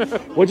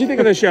 What'd you think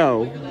of the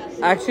show?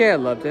 Actually, I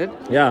loved it.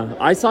 Yeah,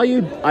 I saw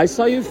you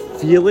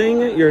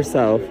feeling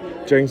yourself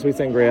during Sweet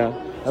Sangria.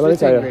 And let me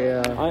tell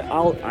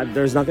you,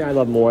 there's nothing I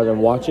love more than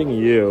watching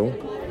you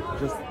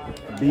just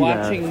be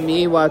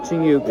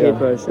watching you, Kate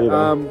Bush.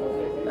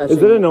 Is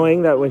it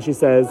annoying that when she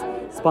says,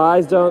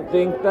 spies don't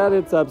think that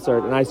it's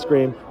absurd, and I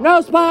scream, no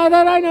spy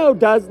that I know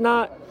does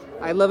not.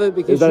 I love it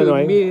because she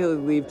immediately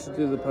leaves to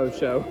do the post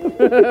show.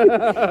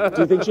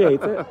 Do you think she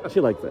hates it?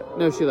 She likes it.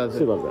 No, she loves it.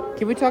 She loves it.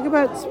 Can we talk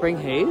about Spring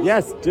Haze?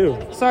 Yes, do.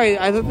 Sorry,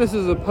 I thought this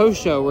was a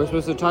post show. We're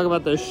supposed to talk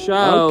about the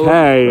show.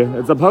 Okay,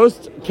 it's a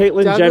post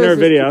Caitlyn Jenner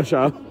video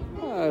show.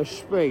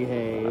 Spring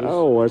Haze.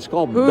 Oh, it's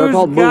called. Who's they're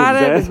called got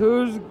moves. it?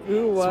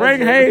 Who wants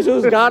Spring it? Haze.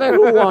 Who's got it?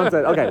 Who wants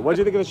it? Okay, what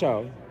do you think of the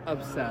show?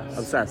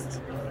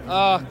 Obsessed.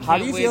 How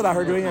do you feel about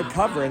her doing a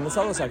cover in the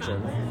solo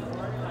section?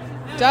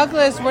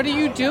 Douglas, what are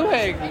you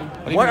doing?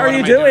 What are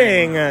you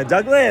doing,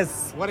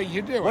 Douglas? What are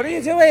you doing? What are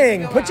you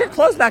doing? Put your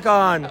clothes back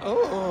on.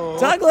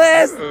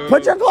 Douglas,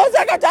 put your clothes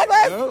back on,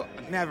 Douglas. Oh,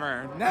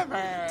 never.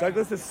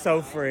 Douglas is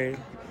so free.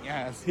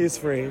 Yes. He's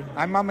free.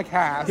 I'm Mama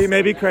Cass. He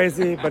may be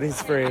crazy, but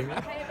he's free.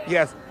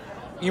 Yes.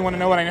 You want to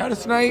know what I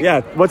noticed tonight? Yeah.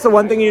 What's the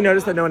one thing you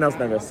noticed that no one else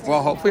noticed?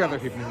 Well, hopefully other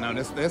people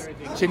noticed this.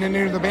 She didn't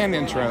do the band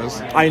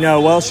intros. I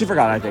know. Well, she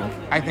forgot, I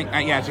think.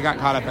 Yeah, she got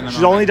caught up in the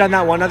She's only done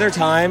that one other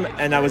time,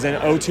 and that was in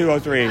 02,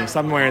 03,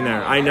 somewhere in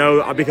there. I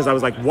know because I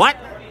was like, what?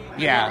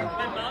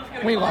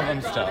 Yeah. We love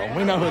them still.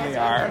 We know who they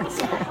are.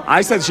 So.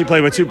 I said she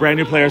played with 2 brand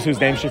new players whose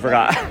names she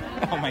forgot.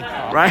 Oh, my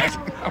God. Right?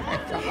 Oh, my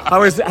God.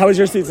 How was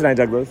your seat tonight,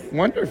 Douglas?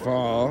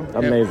 Wonderful.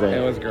 Amazing.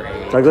 It was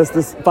great. Douglas,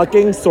 this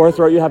fucking sore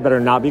throat you have better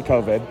not be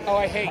COVID. Oh,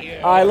 I hate you.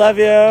 I love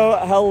you.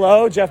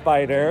 Hello, Jeff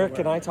Biter.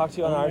 Can I talk to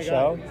you on our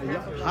show?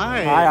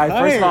 Hi.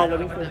 First of all,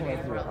 let me say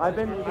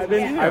hello to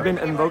you. I've been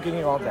invoking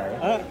you all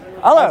day.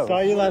 Hello. I saw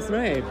you last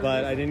night,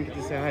 but I didn't get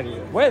to say hi to you.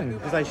 When?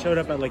 Because I showed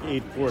up at like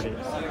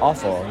 8:40.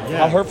 Awful. Yeah.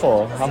 How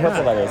hurtful. How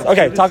hurtful that is.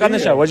 Okay, talk on the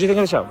show. What did you think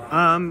of the show?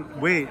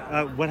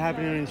 What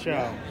happened in the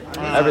show?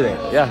 Everything.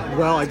 Yeah.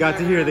 Well, I got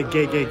to hear the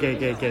gay.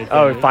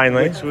 Oh,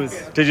 finally. Which was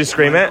Did you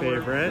scream my it?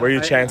 favorite. Were you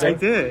chanting? I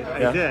did.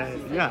 Yeah.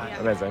 Yeah.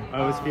 Amazing.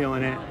 I was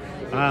feeling it.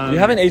 You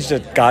haven't aged a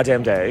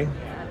goddamn day.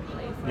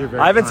 You're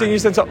very I haven't kind. seen you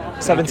since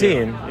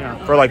 17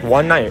 Yeah. for like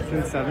one night.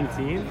 Since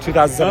 17?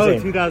 2017.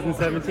 Oh,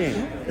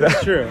 2017.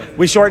 That's true.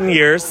 We shorten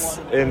years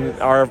in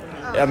our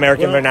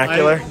American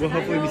vernacular. We'll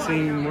hopefully be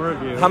seeing more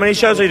of you. How many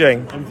shows are you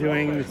doing? I'm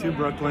doing the 2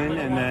 Brooklyn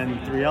and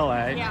then 3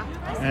 LA.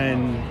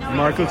 And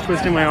Marco's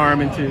twisting my arm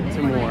into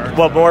more.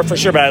 Well, more for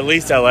sure, but at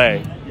least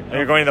LA. And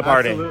you're going to the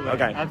party. Absolutely.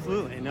 Okay.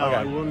 Absolutely. No, Okay.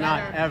 I will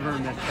not ever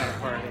miss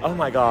that party. Oh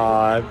my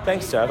God.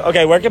 Thanks, Jeff.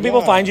 Okay, where can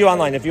people find you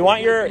online? If you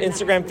want your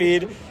Instagram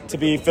feed to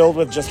be filled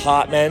with just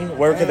hot men,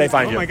 where could they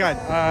find you? Oh my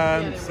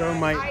God. So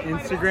my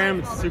Instagram,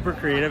 it's super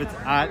creative. It's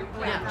at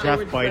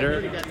Jeff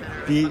Biter.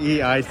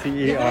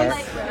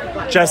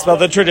 Beicer. Jeff spelled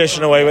the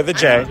traditional way with a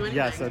J.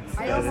 Yes, that is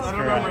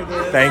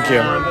correct. Thank you.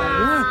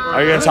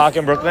 Are you going to talk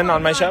in Brooklyn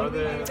on my show?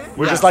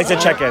 We'd just like to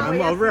check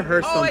in. I'll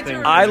rehearse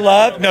something.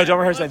 No, don't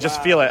rehearse it.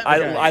 Just feel it.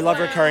 I love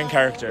recurring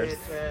characters.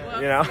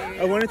 You know?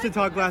 I wanted to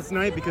talk last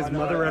night because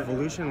Mother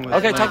Revolution was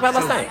Okay, talk about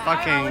last so night.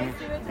 fucking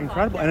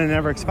incredible. And I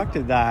never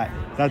expected that.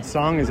 That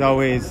song is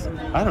always,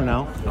 I don't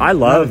know. I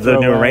love the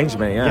new throwback.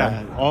 arrangement,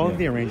 yeah. All of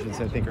the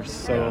arrangements I think are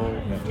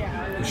so...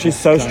 She's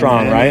so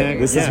strong, right? dynamic.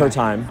 This is her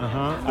time.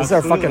 This is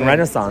our fucking absolutely.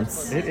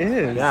 renaissance. It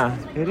is. Yeah.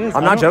 It is.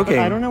 I'm not joking.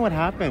 I don't know what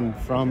happened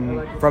from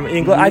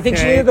England. I think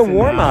she needed a UK to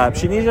warm now. up.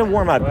 She needed a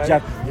warm up. Right?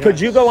 Jeff, Yeah, could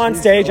you go on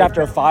she's stage so-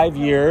 after 5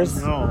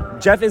 years? No.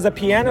 Jeff is a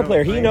piano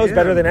player. He knows I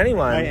better am. than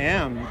anyone. I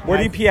am. Where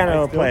do you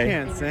piano I still play?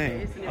 can't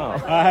sing. Oh.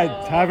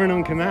 Tavern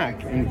on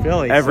Kamak in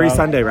Philly. Every so-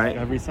 Sunday, right?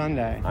 Every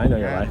Sunday. I know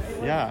your yeah. life.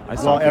 Yeah. I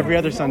saw Well, you. every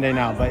other Sunday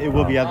now, but it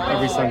will be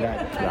every Sunday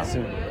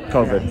soon.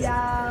 COVID.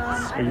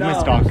 Are you my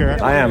stalker?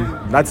 I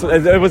am.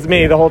 It was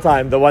me the whole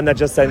time. The one that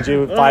just sends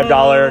you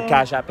 $5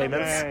 Cash App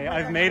payments. Hey,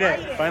 I've made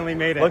it. Finally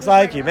made it. Looks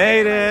like you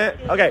made it.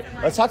 Okay,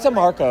 let's talk to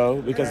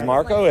Marco because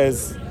Marco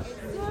is.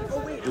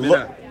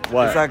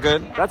 What? Is that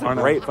good? That's a Or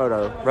no? great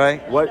photo.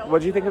 Right? What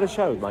do you think of the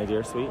show, my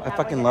dear sweet? I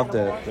fucking loved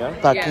it. Yeah?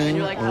 Fucking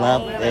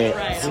loved it.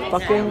 I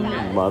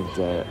fucking loved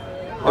it.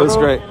 It was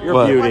great. Your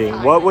What? beauty.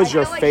 What was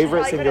your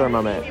favorite singular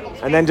moment?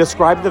 And then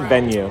describe the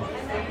venue.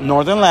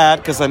 Northern Lad,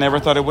 because I never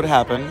thought it would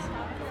happen.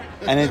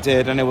 And it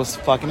did, and it was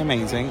fucking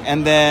amazing.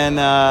 And then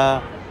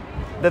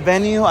the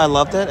venue, I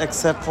loved it,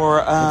 except for...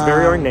 It's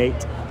very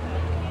ornate.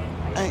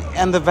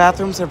 And the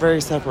bathrooms are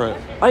very separate.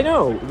 I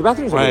know. The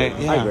bathrooms are Right,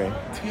 great. yeah. I agree.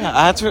 Yeah,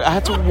 I had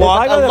to If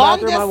walk I go a to the long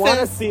bathroom, I want to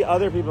distance. see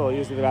other people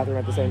using the bathroom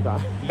at the same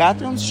time.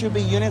 Bathrooms should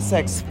be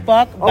unisex.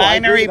 Fuck Oh, I agree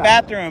binary with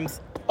that.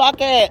 bathrooms.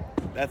 Fuck it.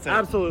 That's it.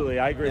 Absolutely,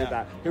 I agree with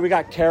that. Here we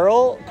got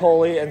Carol,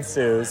 Coley, and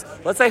Suze.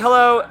 Let's say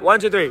hello. 1,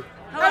 2, 3.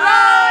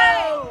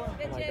 Hello!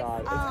 Oh my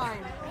God.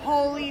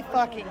 Holy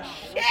fucking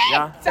shit!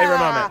 Yeah, favorite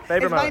moment,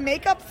 favorite Is my moment.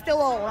 makeup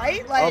still all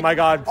right? Like, Oh my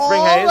God, all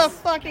spring haze? the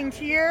fucking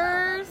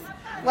tears.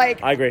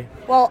 Like, I agree.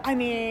 well, I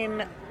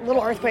mean,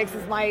 Little Earthquakes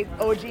is my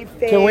OG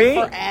fave Can we-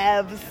 for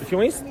Evs. Can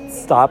we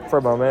stop for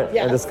a moment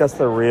Yes. and discuss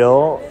the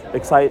real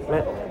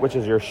excitement, which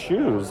is your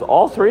shoes?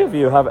 All three of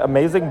you have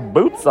amazing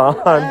boots on.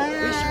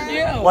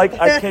 Like,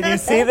 can you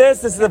see this?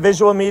 This is a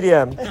visual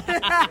medium.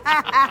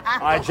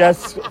 I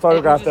just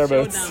photographed their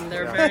boots.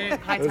 They're very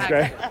high It was tech.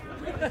 great.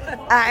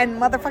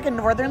 And motherfucking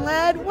Northern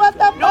Lad. What the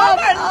fuck?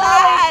 Northern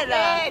Oh,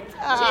 Lad! shit.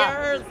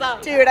 Cheers.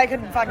 Dude, I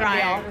couldn't fucking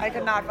Right. deal. I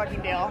could not fucking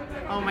deal.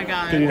 Oh my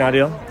god. Did you not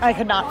deal? I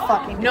could not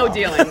fucking deal. No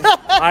dealing.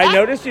 I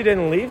noticed you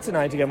didn't leave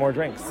tonight to get more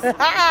drinks. I did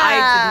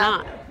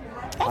not.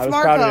 I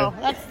was proud of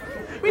you.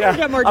 We need to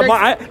get more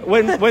drinks.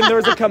 When there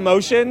was a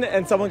commotion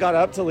and someone got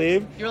up to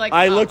leave, You're like,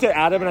 I oh. looked at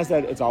Adam and I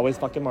said, "It's always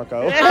fucking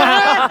Marco."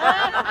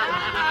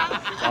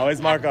 It's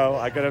always Marco.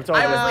 I could have told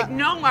I you. was like,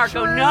 no,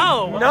 Marco,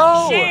 no.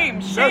 No. Shame,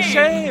 No shame.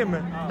 shame.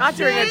 Not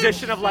during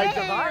edition of Like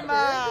Divine.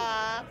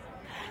 Uh,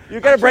 You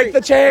gotta break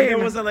the chain. There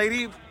was a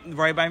lady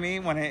right by me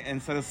when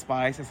instead of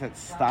spice, I said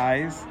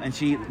styes, and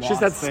she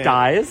said lost it.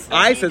 styes?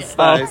 I said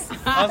styes.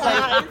 I was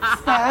like,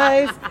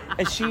 styes,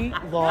 and she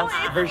lost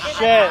her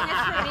shit.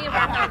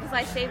 Because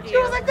I saved you. She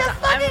was like, that's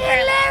fucking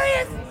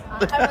hilarious.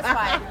 I was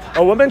fine.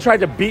 A woman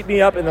tried to beat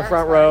me up in the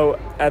front row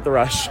at the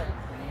Rush.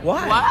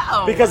 Why?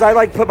 Wow. Because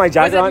I put my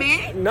jacket Was on.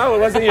 it me? No, it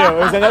wasn't you. It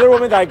was another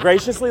woman that I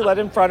graciously let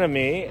in front of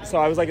me. So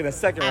I was in the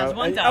second As row.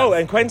 one And- does.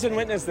 and Quentin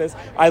witnessed this.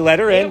 I let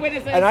her in,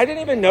 witnessed this. and I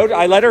didn't even know.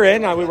 I let her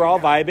in. And we were all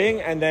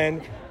vibing, and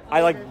then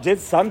I did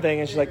something,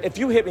 and she's like, "If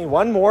you hit me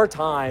one more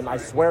time, I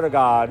swear to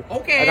God."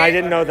 Okay. And I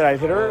didn't know that I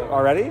hit her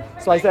already.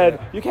 So I said,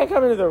 "You can't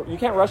you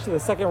can't rush to the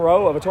second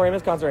row of a Tori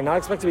Amos concert and not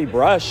expect to be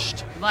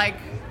brushed." Like,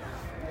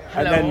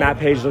 And hello? then Matt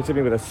Page looked at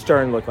me with a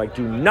stern look, like,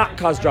 "Do not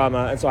cause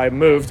drama." And so I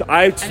moved.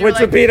 I And you were switched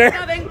like, with Peter.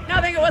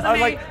 Nothing, it wasn't I was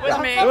me. like, it was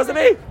me. It wasn't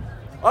me.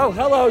 Oh,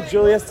 hello,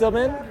 Julia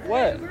Stillman.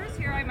 What? Uber's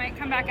here. I might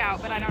come back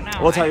out, but I don't know.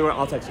 We'll tell you what.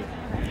 I'll text you.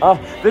 Oh,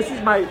 this is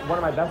one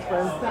of my best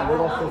friend's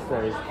little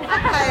sisters.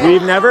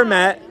 We've never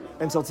met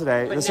until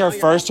today. This is our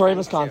first Tori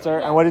Amos concert.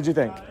 And what did you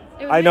think?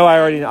 It was I know.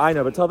 I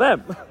know, but tell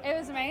them. It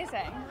was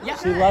amazing.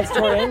 She loves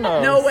Tori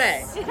Amos. No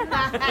way.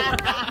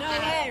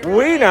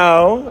 We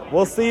know.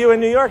 We'll see you in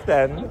New York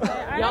then.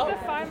 I have to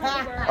find my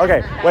Uber.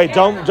 Okay. Wait.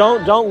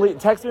 Don't leave.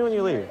 Text me when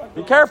you leave.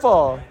 Be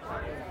careful,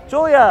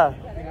 Julia.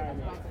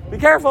 Be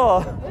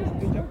careful.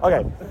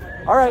 Okay.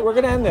 All right, we're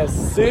gonna end this.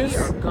 Suze,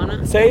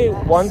 say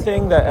one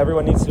thing that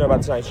everyone needs to know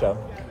about tonight's show.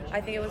 I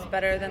think it was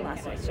better than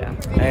last night's show.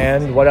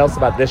 And what else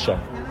about this show?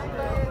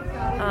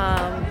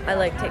 I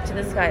like Take to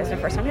the Sky. It's my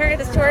first time hearing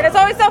this tour, and it's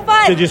always so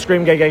fun. Did you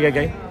scream gay, gay, gay,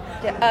 gay?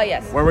 Yeah,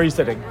 yes. Where were you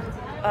sitting?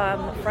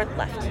 Front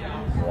left.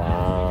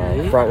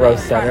 Wow. Front row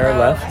center, Front row,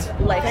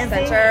 left? Like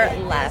center,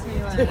 left.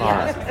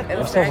 Hot. Yeah, it That's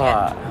was so very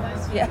hot.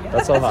 good. Yeah.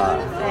 That's so hot.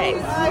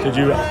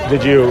 Thanks.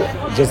 Did you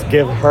just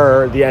give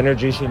her the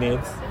energy she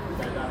needs?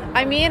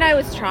 I mean, I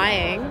was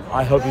trying.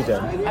 I hope you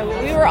did.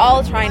 We were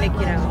all trying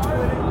to,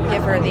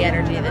 give her the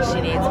energy that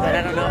she needs, but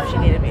I don't know if she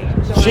needed me.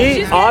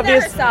 She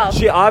herself.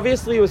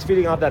 obviously was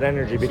feeding off that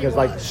energy because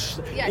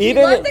Yeah,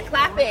 even she loved the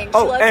clapping. She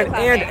loved the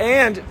clapping.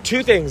 and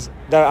two things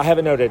that I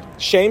haven't noted.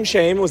 Shame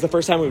was the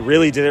first time we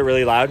really did it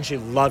really loud, and she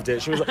loved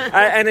it. She was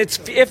and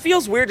it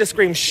feels weird to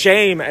scream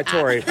shame at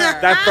Tori.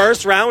 That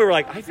first round we were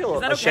like, I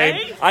feel ashamed.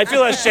 okay? I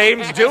feel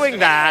ashamed doing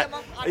that.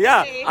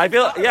 Yeah, I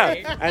feel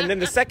And then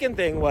the second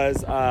thing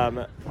was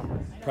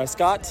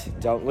Prescott,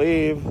 don't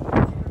leave.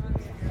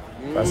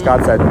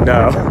 Prescott said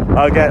no.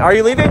 Again, are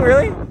you leaving?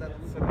 Really?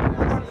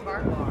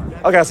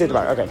 Okay, I'll see you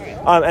tomorrow. Okay.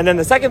 And then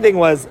the second thing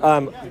was,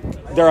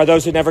 there are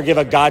those who never give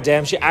a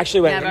goddamn. She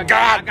actually went,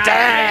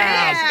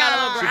 goddamn!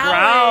 She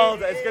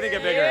growled. It's going to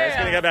get bigger. It's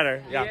going to get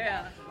better.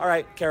 Yeah. All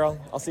right, Carol,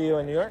 I'll see you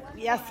in New York.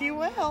 Yes, you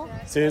will.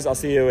 Suze, I'll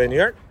see you in New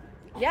York.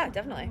 Yeah,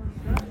 definitely.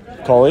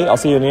 Coley, I'll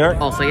see you in New York.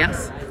 Also,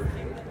 yes.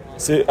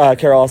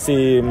 Carol, I'll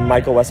see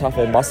Michael Westhoff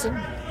in Boston.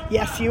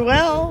 Yes, you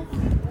will.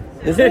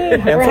 Is it? We're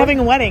Handsome? having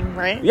a wedding,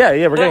 right? Yeah,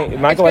 we're getting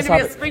Michael It's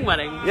going to Westhoff. be a spring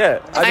wedding. Yeah,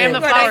 I am the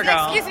flower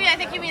girl. Excuse me, I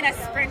think you mean a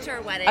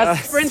sprinter wedding. A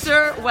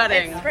sprinter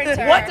wedding.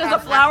 Sprinter. What does a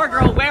flower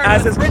girl wear?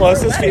 As at a his sprinter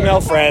closest wedding?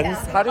 female friends,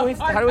 how do we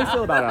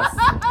feel about us?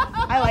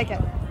 I like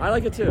it. I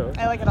like it too.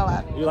 I like it a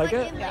lot. You like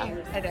it? Yeah,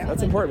 I do.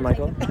 That's important,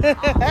 Michael.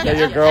 That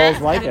your girls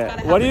like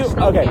it. What do you?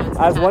 Okay,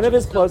 as one of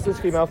his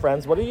closest female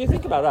friends, what do you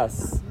think about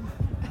us?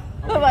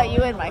 What about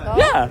you and Michael?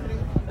 Yeah,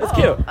 it's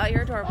cute. Oh,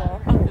 you're adorable.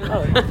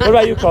 What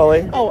about you,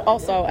 Coley? Oh,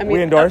 also, I mean,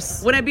 We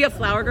endorse? would I be a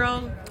flower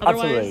girl?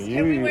 Otherwise, Absolutely.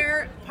 Can we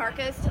wear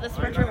parkas to the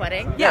sprinter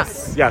wedding?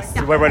 Yes. Yes,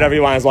 wear whatever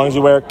you want as long as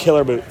you wear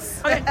killer boots.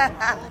 Okay,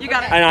 you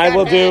got it. And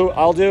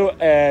I'll do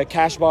a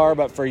cash bar,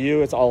 but for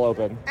you, it's all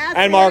open.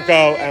 And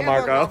Marco.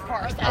 Of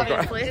course,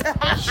 obviously.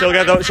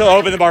 She'll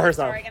open the bar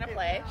herself. Are we gonna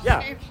play?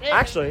 Yeah,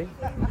 actually,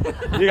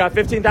 you got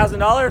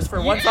 $15,000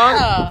 for one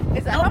song.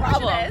 Is that how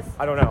much it is?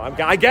 I don't know.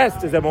 I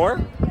guessed. Is it more?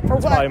 For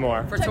It's what? probably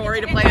more. For Tori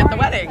to play at the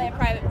wedding. Play a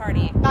private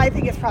party. I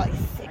think it's probably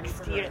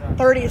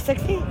 30 to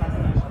 60.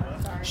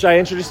 Should I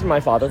introduce you to my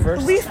father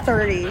first? At least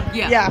 30.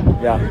 Yeah. Yeah.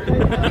 You can do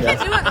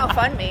it on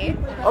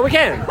GoFundMe. Oh, we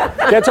can.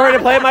 Get Tori to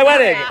play at my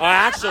wedding. Oh,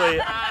 actually,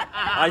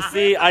 I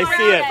see it.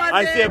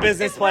 I see a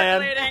business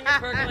plan.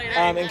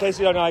 In case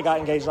you don't know, I got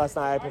engaged last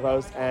night. I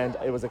proposed, and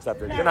it was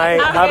accepted. Good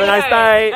night. Have a nice night.